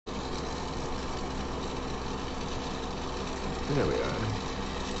There we are.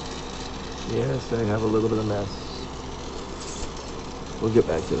 Yes, I have a little bit of mess. We'll get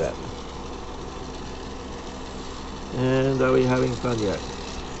back to that. And are we having fun yet?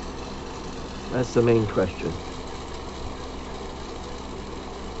 That's the main question.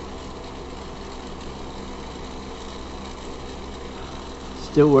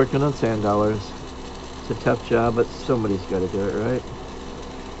 Still working on sand dollars. It's a tough job, but somebody's got to do it, right?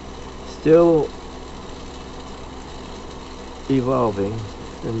 Still evolving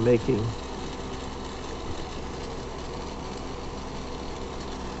and making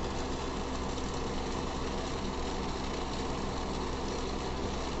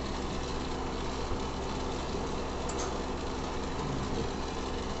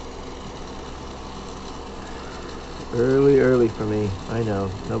early for me. I know.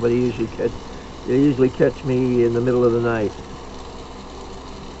 Nobody usually they usually catch me in the middle of the night.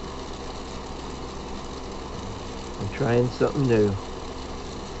 I'm trying something new.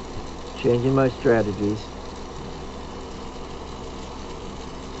 Changing my strategies.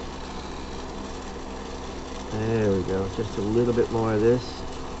 There we go. Just a little bit more of this.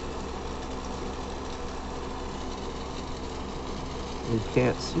 You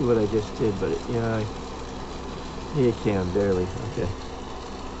can't see what I just did, but yeah, you can, barely. Okay.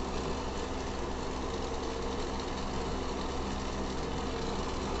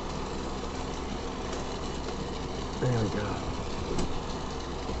 There we go.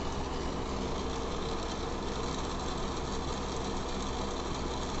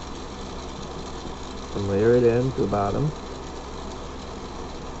 And layer it in to the bottom.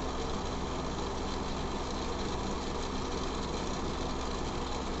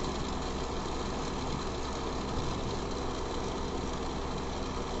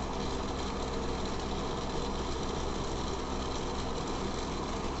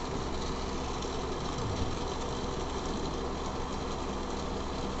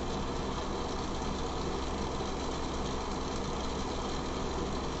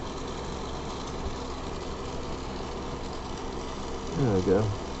 There we go.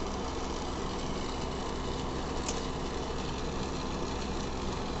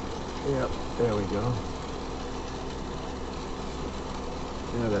 Yep, there we go.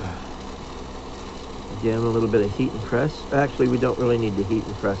 Again, a little bit of heat and press. Actually, we don't really need to heat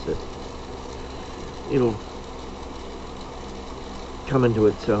and press it. It'll come into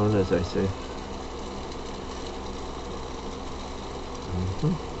its own, as I say.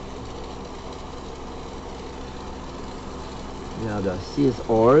 Now the CS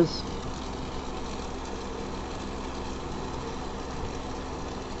ores.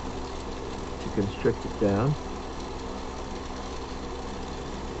 To constrict it down.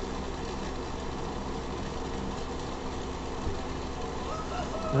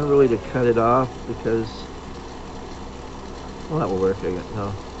 Not really to cut it off because, well, that will work, I guess.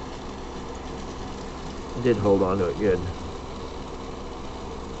 No. I did hold on to it good.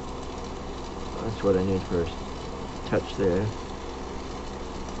 That's what I need first. Touch there.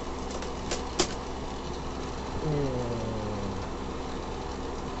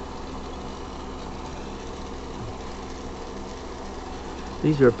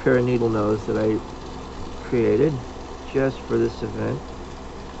 These are a pair of needle nose that I created just for this event,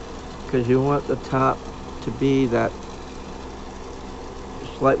 because you want the top to be that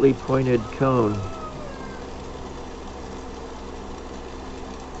slightly pointed cone.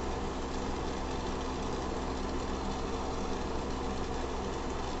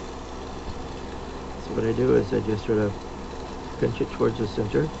 So what I do is I just sort of pinch it towards the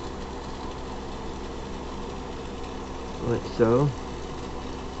center, like so.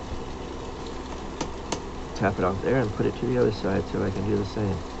 Tap it off there and put it to the other side so I can do the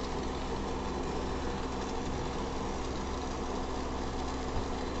same.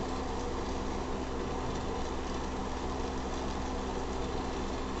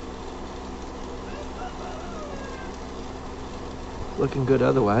 Looking good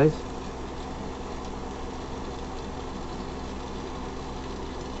otherwise.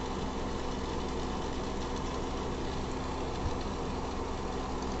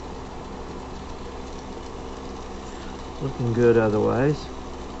 Looking good otherwise.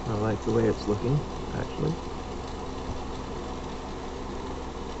 I like the way it's looking, actually.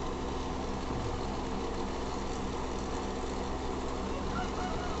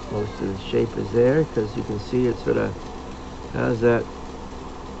 Most of the shape is there because you can see it sort of has that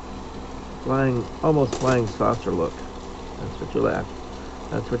flying, almost flying saucer look. That's what you're after.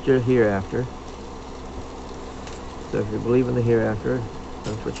 That's what you're here after. So if you believe in the hereafter,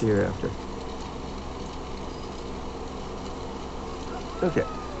 that's what you're here after. Okay.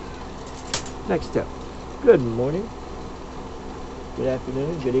 Next step. Good morning. good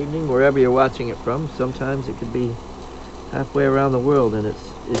afternoon, good evening, wherever you're watching it from. Sometimes it could be halfway around the world and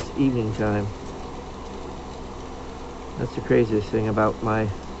it's evening time. That's the craziest thing about my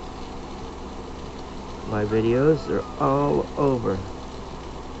videos. They're all over.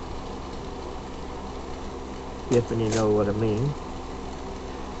 If and you know what I mean.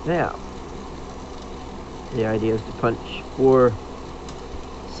 Now, the idea is to punch 4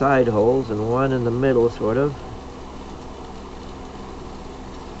 side holes and 1 in the middle, sort of.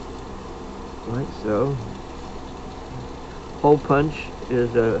 Like so. Hole punch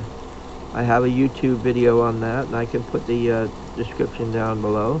is I have a YouTube video on that, and I can put the description down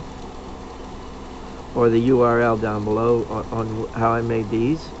below, or the URL down below on how I made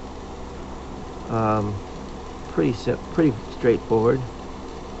these. Pretty straightforward.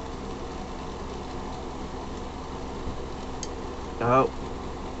 Oh,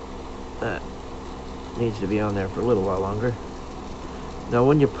 that needs to be on there for a little while longer. Now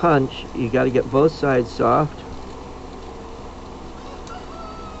when you punch, you got to get both sides soft.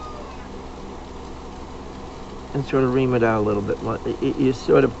 And sort of ream it out a little bit more. You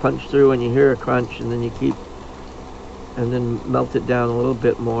sort of punch through and you hear a crunch, and then you keep, and then melt it down a little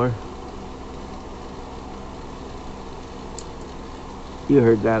bit more. You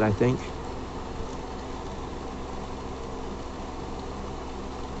heard that, I think.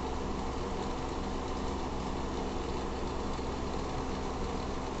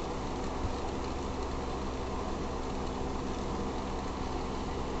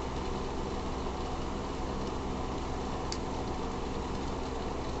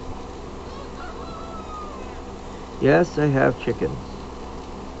 Yes, I have chickens.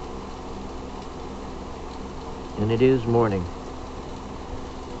 And it is morning.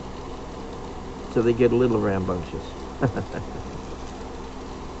 So they get a little rambunctious.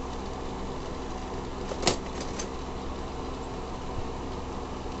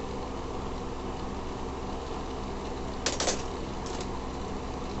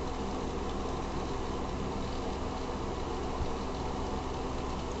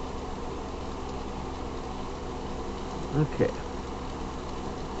 Okay.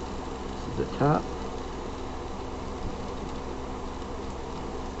 This is the top.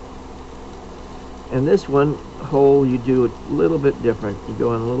 And this one hole you do it a little bit different. You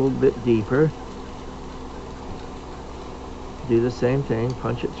go in a little bit deeper. Do the same thing,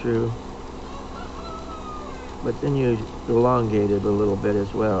 punch it through. But then you elongate it a little bit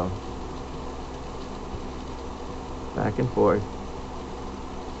as well. Back and forth,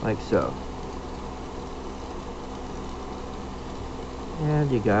 like so.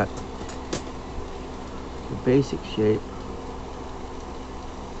 And you got the basic shape,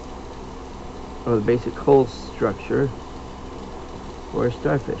 or the basic hole structure for a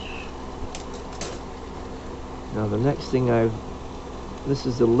starfish. Now the next thing this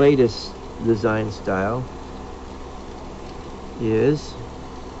is the latest design style, is,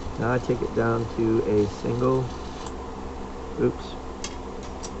 now I take it down to a single, oops,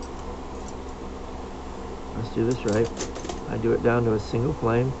 let's do this right. I do it down to a single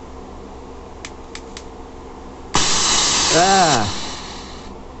flame.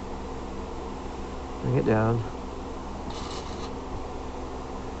 Bring it down.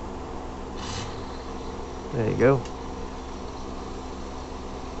 There you go.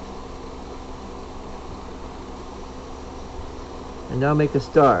 And now make a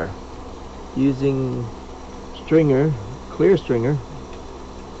star using stringer, clear stringer.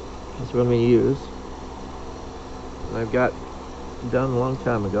 That's what I'm going to use. I've got done a long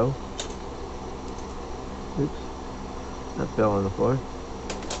time ago. Oops, that fell on the floor.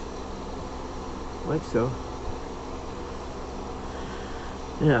 Like so.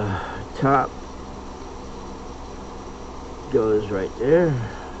 Yeah, top goes right there.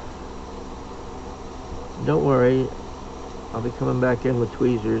 Don't worry, I'll be coming back in with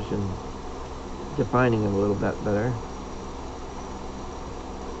tweezers and defining them a little bit better.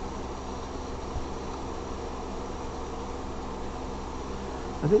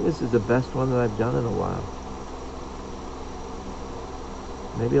 I think this is the best one that I've done in a while.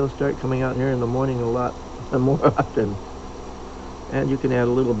 Maybe I'll start coming out here in the morning a lot more often. And you can add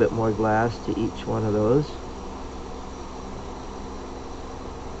a little bit more glass to each one of those.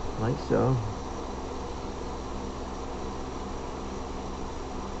 Like so.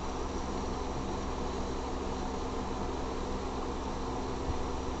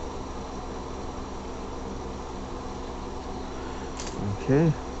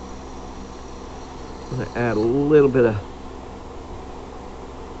 Okay. I'm going to add a little bit of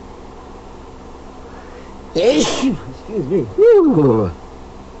excuse me. Whew.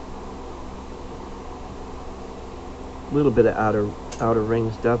 little bit of outer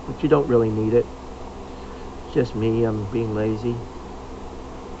ring stuff, but you don't really need it. It's just me, I'm being lazy,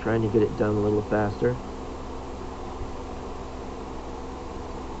 trying to get it done a little faster.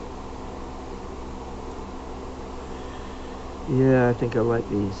 Yeah, I think I like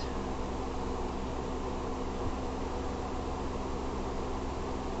these.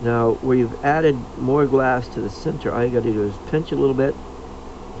 Now, where you've added more glass to the center, all you gotta do is pinch a little bit,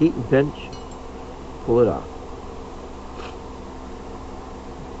 heat and pinch, pull it off.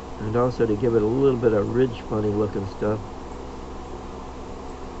 And also to give it a little bit of ridge funny looking stuff.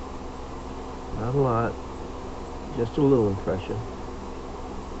 Not a lot, just a little impression.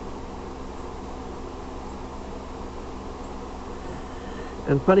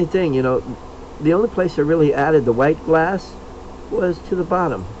 And funny thing, you know, the only place I really added the white glass was to the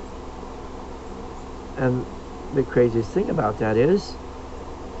bottom. And the craziest thing about that is,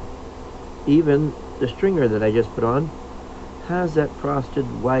 even the stringer that I just put on has that frosted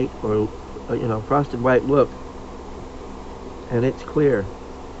white, or you know, frosted white look, and it's clear.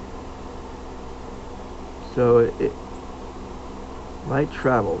 So light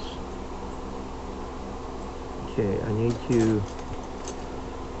travels. Okay, I need to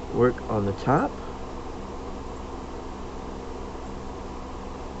work on the top.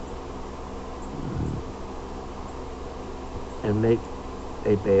 And make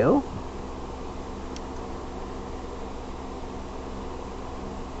a bail.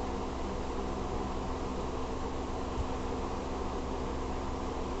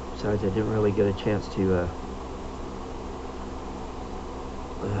 Besides, I didn't really get a chance to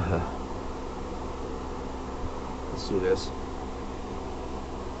let's do this.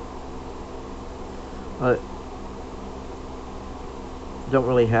 Don't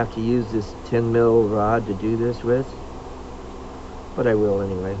really have to use this 10 mil rod to do this with, but I will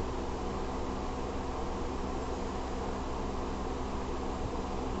anyway.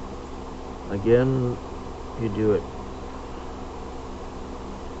 Again, you do it.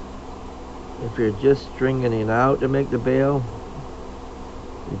 If you're just stringing it out to make the bail,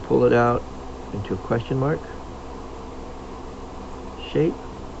 you pull it out into a question mark shape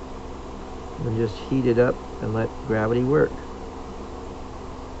and just heat it up and let gravity work.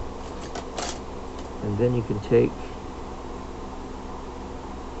 And then you can take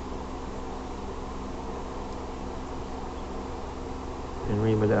and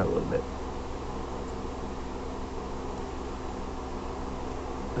ream it out a little bit.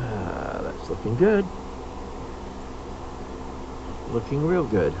 That's looking good. Looking real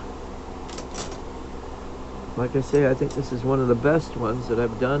good. Like I say, I think this is one of the best ones that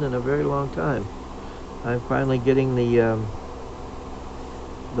I've done in a very long time. I'm finally getting the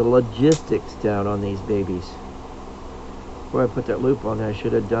logistics down on these babies. Before I put that loop on there, I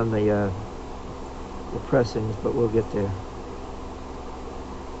should have done the pressings, but we'll get there.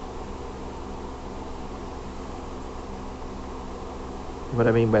 What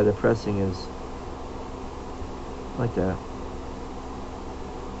I mean by the pressing is like that.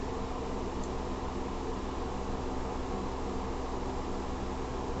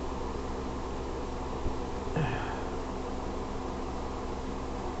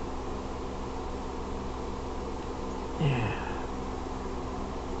 Yeah.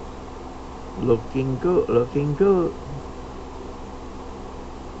 Looking good, looking good.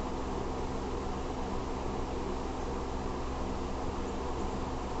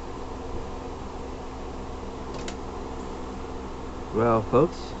 Well,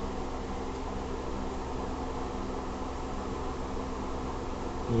 folks,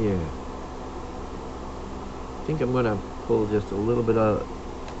 yeah, I think I'm gonna pull just a little bit of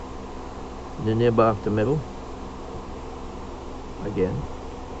the nib off the middle again.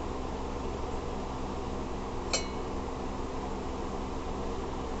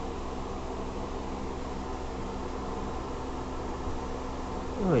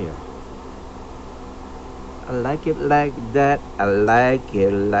 Oh yeah. I like it like that. I like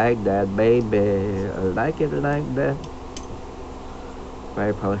it like that, baby. I like it like that.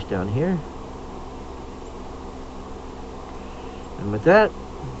 Fire polish down here. And with that,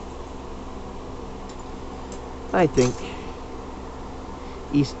 I think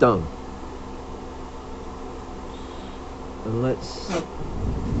he's stung. And let's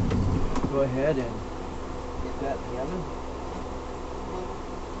go ahead and get that in the oven.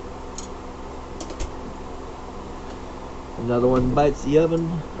 Another one bites the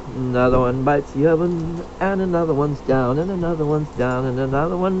oven, another one bites the oven, and another one's down, and another one's down, and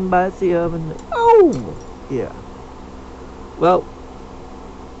another one bites the oven. Oh! Yeah. Well,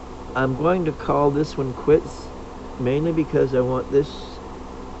 I'm going to call this one quits, mainly because I want this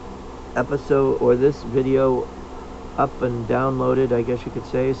episode or this video up and downloaded, I guess you could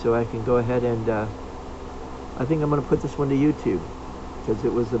say, so I can go ahead and I think I'm going to put this one to YouTube because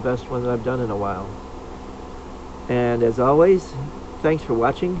it was the best one that I've done in a while. And as always, thanks for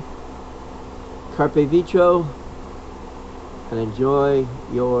watching. Carpe Vitro, and enjoy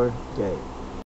your day.